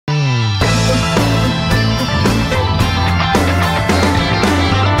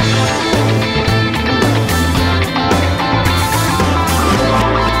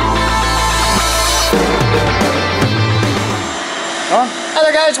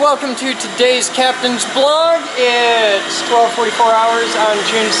welcome to today's Captain's Blog. It's 12:44 hours on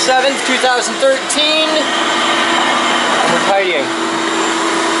June 7th, 2013. And we're tidying.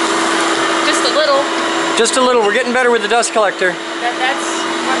 Just a little. Just a little. We're getting better with the dust collector. That's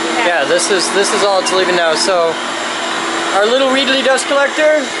what we have. Yeah, this is all it's leaving now. So our little Weedly dust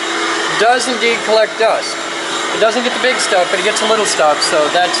collector does indeed collect dust. It doesn't get the big stuff, but it gets the little stuff, so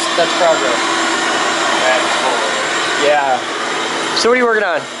that's progress. That's cool. Yeah. So what are you working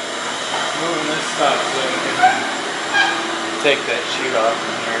on? Moving this stuff so we can take that sheet off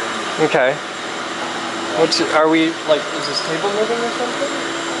from here. Okay. Are we, like, is this table moving or something?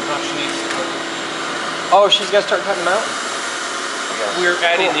 No, she needs to cook. Oh, she's got to start cutting them out? We're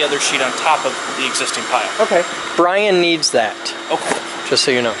adding the other sheet on top of the existing pile. Okay. Brian needs that. Okay. Just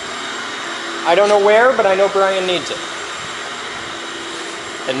so you know. I don't know where, but I know Brian needs it.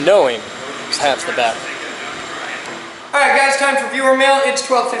 And knowing is half the battle. Alright guys, time for viewer mail. It's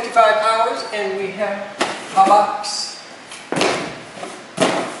 12:55 hours and we have a box.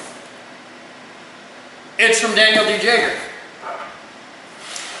 It's from Daniel D. Jager.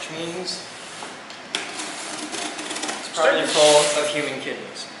 Which means it's probably full of human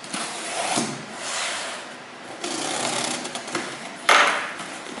kidneys.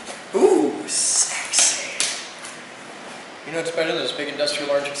 Ooh, sexy. You know what's better than those big industrial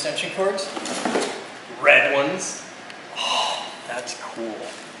orange extension cords? Red ones. Oh, that's cool.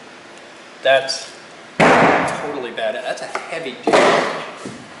 That's totally bad. That's a heavy dude.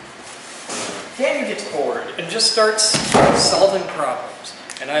 Daniel gets bored and just starts solving problems.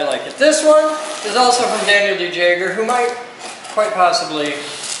 And I like it. This one is also from Daniel D. Jager, who might quite possibly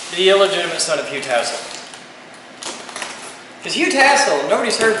be the illegitimate son of Hugh Tassel. Because Hugh Tassel,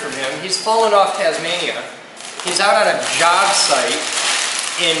 nobody's heard from him. He's fallen off Tasmania. He's out on a job site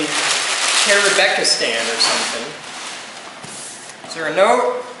in Karabekistan or something. Is there a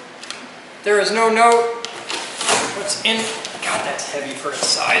note? There is no note. What's in? God, that's heavy for its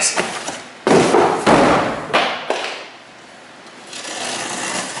size.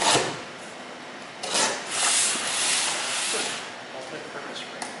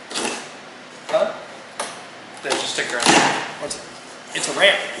 Huh? There's a sticker on What's it? It's a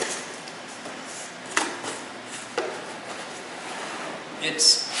ramp.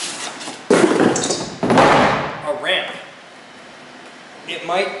 It's a ramp. It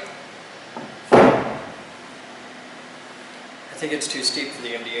might... I think it's too steep for the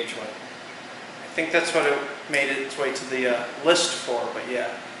MDH one. I think that's what it made its way to the list for, but yeah.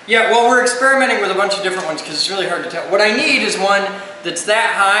 Yeah, well, we're experimenting with a bunch of different ones because it's really hard to tell. What I need is one that's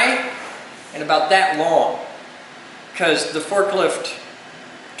that high and about that long, because the forklift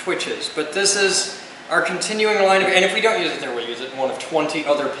twitches. But this is our continuing line of, and if we don't use it there, we'll use it in one of 20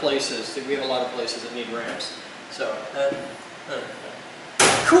 other places. We have a lot of places that need ramps. So,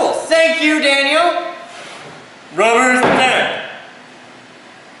 cool. Thank you, Daniel. Rubber's there.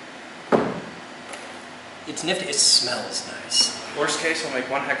 It's nifty. It smells nice. Worst case, we'll make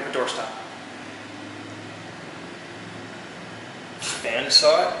one heck of a doorstop. Fan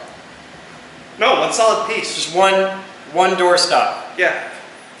saw it. No, one solid piece. Just one doorstop. Yeah.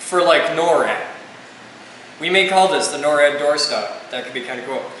 For like NORAD. We may call this the NORAD doorstop. That could be kind of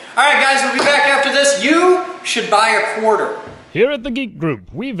cool. Alright guys, we'll be back after this. You should buy a quarter. Here at the Geek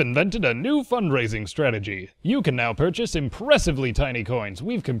Group, we've invented a new fundraising strategy. You can now purchase impressively tiny coins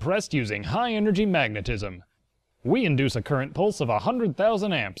we've compressed using high-energy magnetism. We induce a current pulse of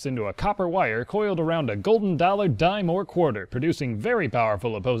 100,000 amps into a copper wire coiled around a golden dollar, dime, or quarter, producing very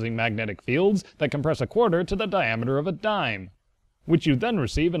powerful opposing magnetic fields that compress a quarter to the diameter of a dime, which you then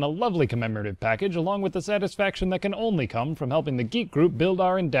receive in a lovely commemorative package along with the satisfaction that can only come from helping the Geek Group build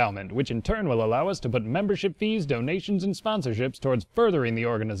our endowment, which in turn will allow us to put membership fees, donations, and sponsorships towards furthering the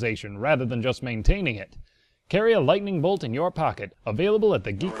organization rather than just maintaining it. Carry a lightning bolt in your pocket. Available at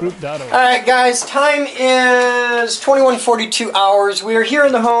thegeekgroup.org. Alright guys, time is 21:42 hours. We are here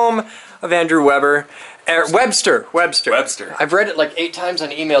in the home of Andrew Weber. Webster. I've read it like 8 times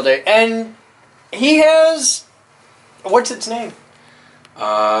on email day. And he has... What's its name?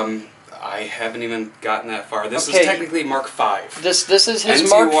 I haven't even gotten that far. This is technically Mark V. This is his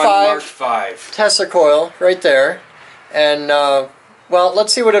NT1 Mark V Tesla coil right there. And, well,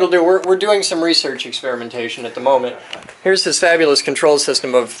 let's see what it'll do. We're doing some research experimentation at the moment. Here's his fabulous control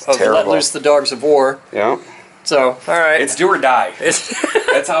system of let loose the dogs of war. Yeah. So, alright. It's do or die.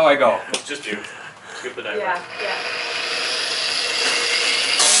 That's how I go. It's just you. Skip the diver. Yeah.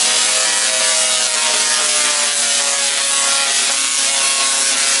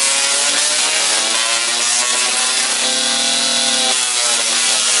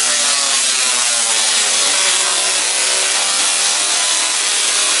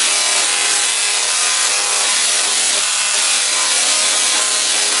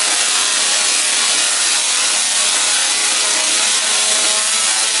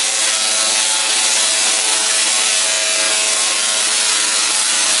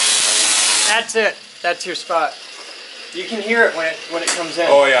 That's it. That's your spot. You can hear it when it comes in.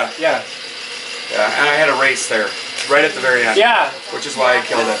 Oh yeah. Yeah. Yeah, and I had a race there, right at the very end. Yeah. Which is why I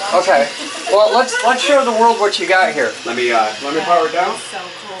killed it. Okay. Well, let's show the world what you got here. Let me power it down. So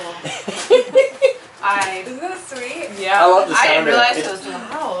cool. Isn't that sweet? Yeah. I love the sound I didn't of it. realize it was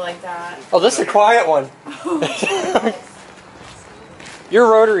loud like that. Oh, this is a quiet one. Your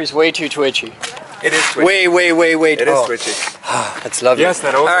rotary's way too twitchy. It is twitchy. Way. It is twitchy. That's lovely. Yes,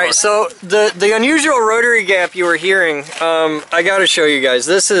 that All right, so the unusual rotary gap you were hearing, I got to show you guys.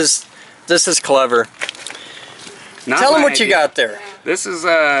 This is clever. Tell them what you got there. This is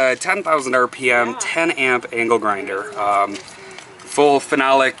a 10,000 RPM, 10 amp angle grinder. Full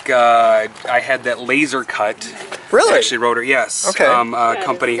phenolic. I had that laser cut. Really? Actually, rotary. Yes. Okay. A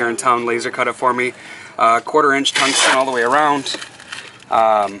company here in town laser cut it for me. 1/4 inch tungsten all the way around.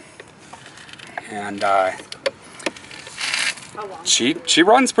 And she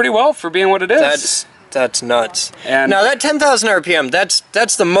runs pretty well for being what it is. That's nuts. And now that 10,000 RPM,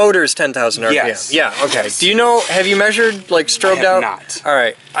 that's the motor's 10,000 RPM. Yes. Yeah. Okay. Do you know? Have you measured, like, strobed out? Not. All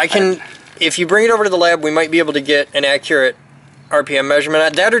right. I can. If you bring it over to the lab, we might be able to get an accurate RPM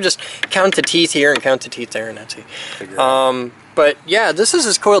measurement. That or just count the teeth here and count the teeth there, and that's it. But yeah, this is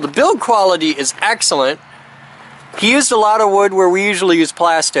his coil. The build quality is excellent. He used a lot of wood where we usually use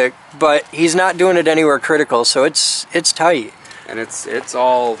plastic, but he's not doing it anywhere critical, so it's tight. And it's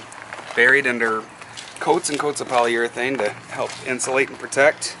all buried under coats and coats of polyurethane to help insulate and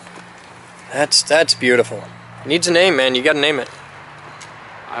protect. That's beautiful. Needs a name, man. You got to name it.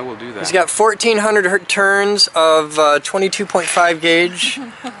 I will do that. He's got 1,400 turns of 22.5 gauge.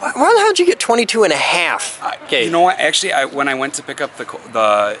 Why the hell did you get 22 and a half gauge? You know what? Actually, when I went to pick up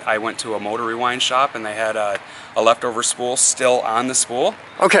I went to a motor rewind shop and they had a leftover spool still on the spool.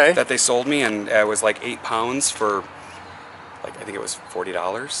 Okay. That they sold me, and it was like 8 pounds for, like, I think it was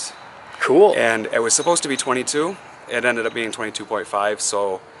 $40. Cool. And it was supposed to be 22. It ended up being 22.5.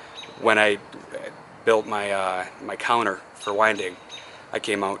 So when I built my my counter for winding, I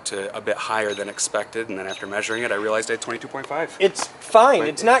came out to a bit higher than expected, and then after measuring it, I realized I had 22.5. It's fine.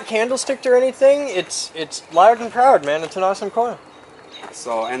 It's not candlesticked or anything. It's loud and proud, man. It's an awesome coil.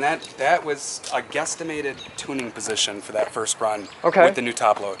 So, and that was a guesstimated tuning position for that first run with the new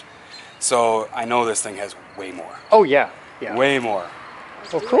top load. So I know this thing has way more. Oh yeah. Way more.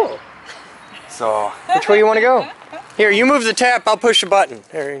 Well, cool. So which way you want to go? Here, you move the tap. I'll push a button.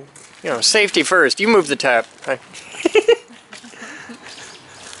 Here, you know, safety first. You move the tap.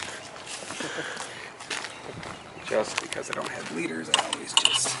 Just because I don't have leaders, I always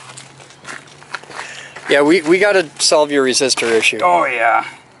just... Yeah, we got to solve your resistor issue. Oh yeah.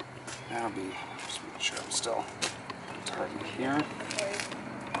 That'll be... Just make sure I'm still targeting here.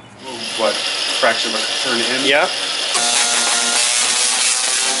 What? Fraction of a turn in? Yeah.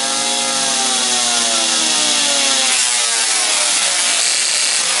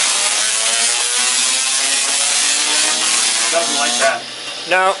 Doesn't like that.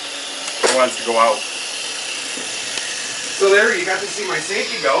 No. It wants to go out. So there, you got to see my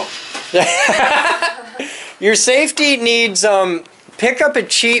safety go. Your safety needs, pick up a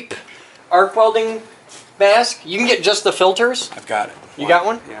cheap arc welding mask. You can get just the filters. I've got it. You got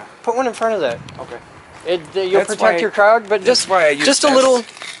one? Yeah. Put one in front of that. Okay. You'll protect your crowd, but just a little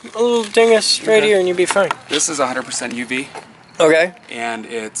dingus right here and you'll be fine. This is 100% UV. Okay. And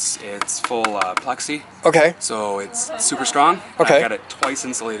it's full plexi. Okay. So it's super strong. Okay. I got it twice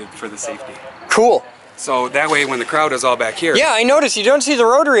insulated for the safety. Cool. So that way, when the crowd is all back here. Yeah, I noticed you don't see the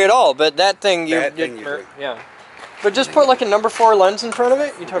rotary at all, but that thing you. Yeah. But just put like a number 4 lens in front of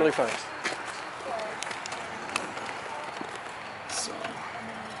it. You're totally fine. So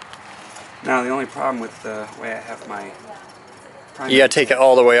now the only problem with the way I have my. You gotta take it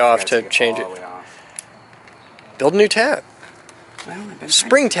all the way off to change it. All the way off. Build a new tap. Well,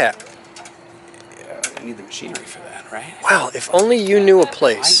 Spring tap. I need the machinery for that, right? Wow, if only you knew a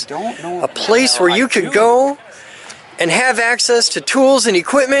place. I don't know. A place where you could go and have access to tools and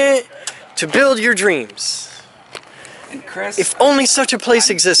equipment to build your dreams. And Chris, If only such a place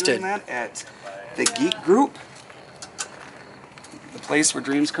I'm existed. doing that at the Geek Group, the place where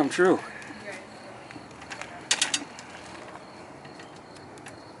dreams come true.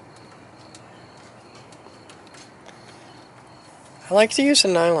 I like the use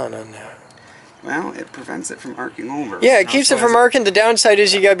of nylon on that. Well, it prevents it from arcing over. Yeah, it keeps it from arcing. The downside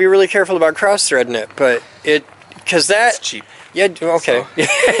is you gotta be really careful about cross-threading it, but because that... It's cheap. Yeah, okay.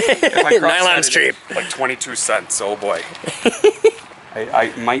 So, nylon's cheap. Like 22 cents, oh boy.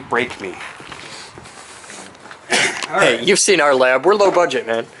 I might break me. All Hey, right. you've seen our lab. We're low budget,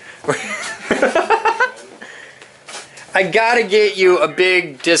 man. I gotta get you a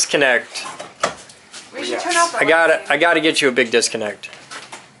big disconnect enough. I gotta get you a big disconnect.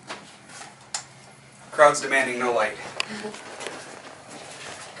 Crowd's demanding no light.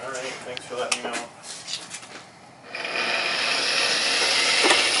 All right, thanks for letting me know.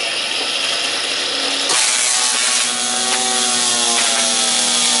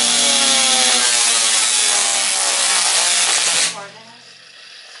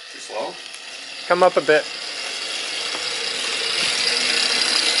 Too slow? Come up a bit.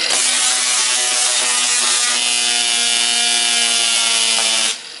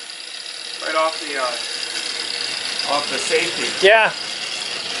 Right off the safety. Yeah.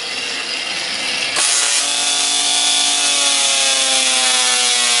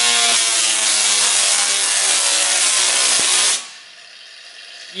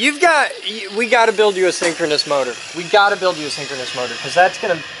 We got to build you a synchronous motor. We got to build you a synchronous motor because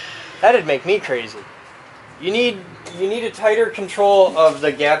that'd make me crazy. You need a tighter control of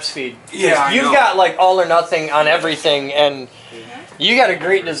the gap speed. Yeah, I you've know. got like all or nothing on everything, and you got a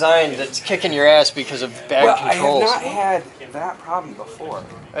great design that's kicking your ass because of bad controls. I have not had that problem before.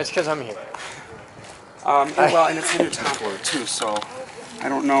 That's because I'm here. Well, and it's in a top load too, so I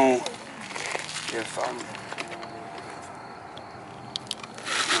don't know if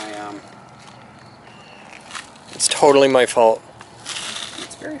It's totally my fault.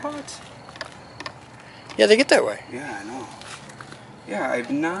 it's very hot. Yeah, they get that way. Yeah, I know. Yeah,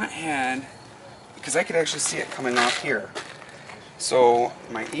 I've not had, because I could actually see it coming off here. So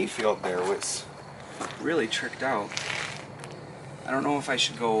my E field there was really tricked out. I don't know if I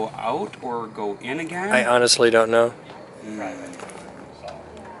should go out or go in again. I honestly don't know.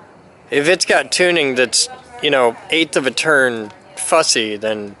 If it's got tuning that's, eighth of a turn fussy,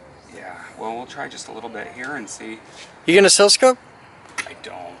 then Yeah, well, we'll try just a little bit here and see. you gonna oscilloscope? I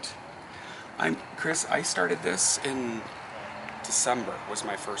don't. Chris, I started this in December, was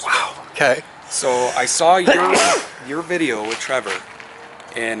my first one. Okay. So I saw your video with Trevor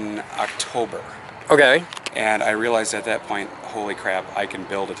in October. Okay. And I realized at that point, holy crap, I can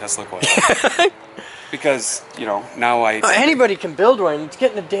build a Tesla coil. Because, now Anybody can build one. It's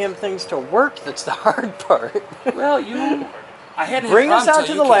getting the damn things to work that's the hard part. Well, I hadn't Bring had a this problem out to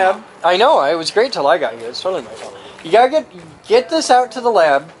till the you lab. came I know, it was great till I got here. It's totally my fault. You gotta get this out to the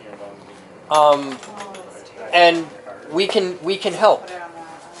lab, and we can help.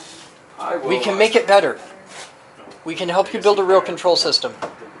 out. We can make it better. We can help you build a real control system.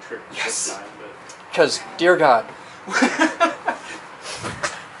 Yes. Because, dear God.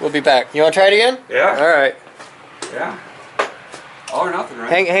 We'll be back. You want to try it again? Yeah. All right. Yeah. All or nothing,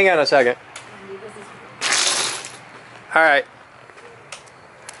 right? Hang on a second. All right.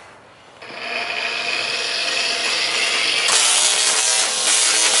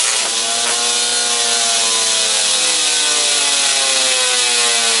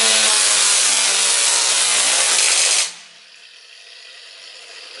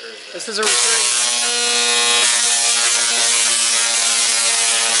 This is a recurring.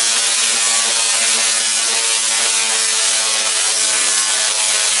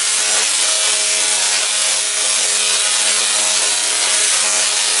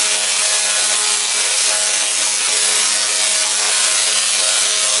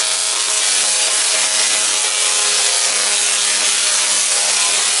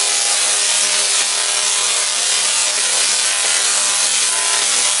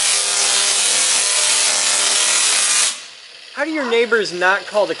 How do your neighbors not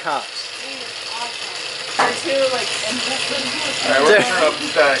call the cops? They're too interested. Alright, we're gonna turn up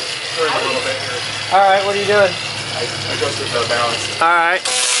that current a little bit here. All right, what are you doing? I adjusted the balance. All right.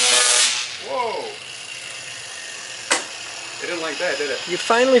 Whoa. It didn't like that, did it? You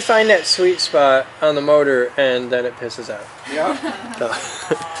finally find that sweet spot on the motor, and then it pisses out. Yeah.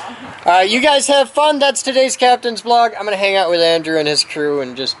 You guys have fun. That's today's Captain's Vlog. I'm going to hang out with Andrew and his crew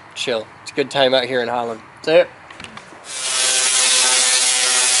and just chill. It's a good time out here in Holland. See ya.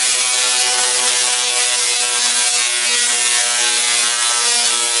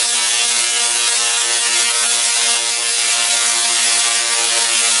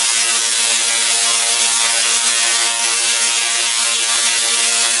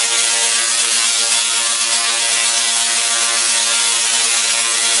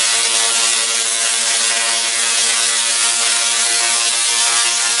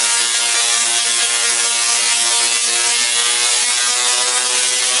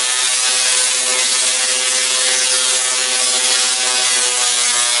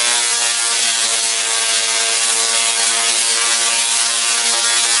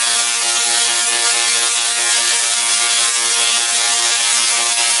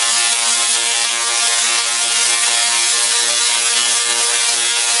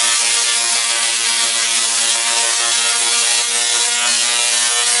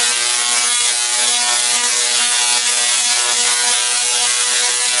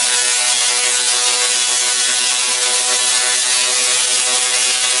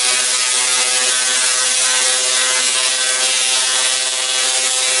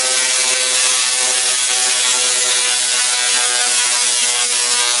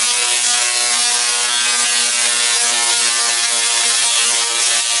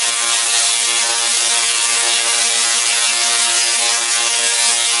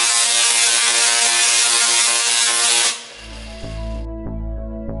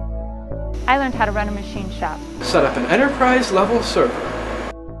 I learned how to run a machine shop. Set up an enterprise level server.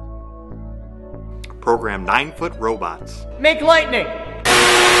 Program 9-foot robots. Make lightning!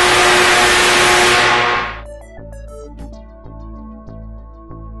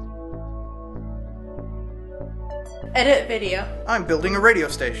 Edit video. I'm building a radio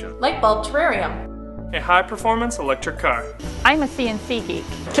station. Light bulb terrarium. A high-performance electric car. I'm a CNC geek.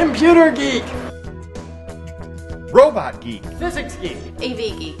 Computer geek! Robot geek. Physics geek!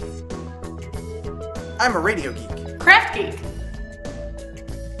 AV geek. I'm a radio geek. Craft geek.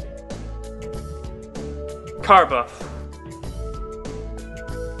 Car buff.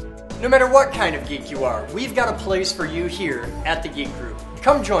 No matter what kind of geek you are, we've got a place for you here at the Geek Group.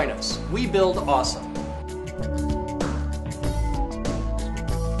 Come join us. We build awesome.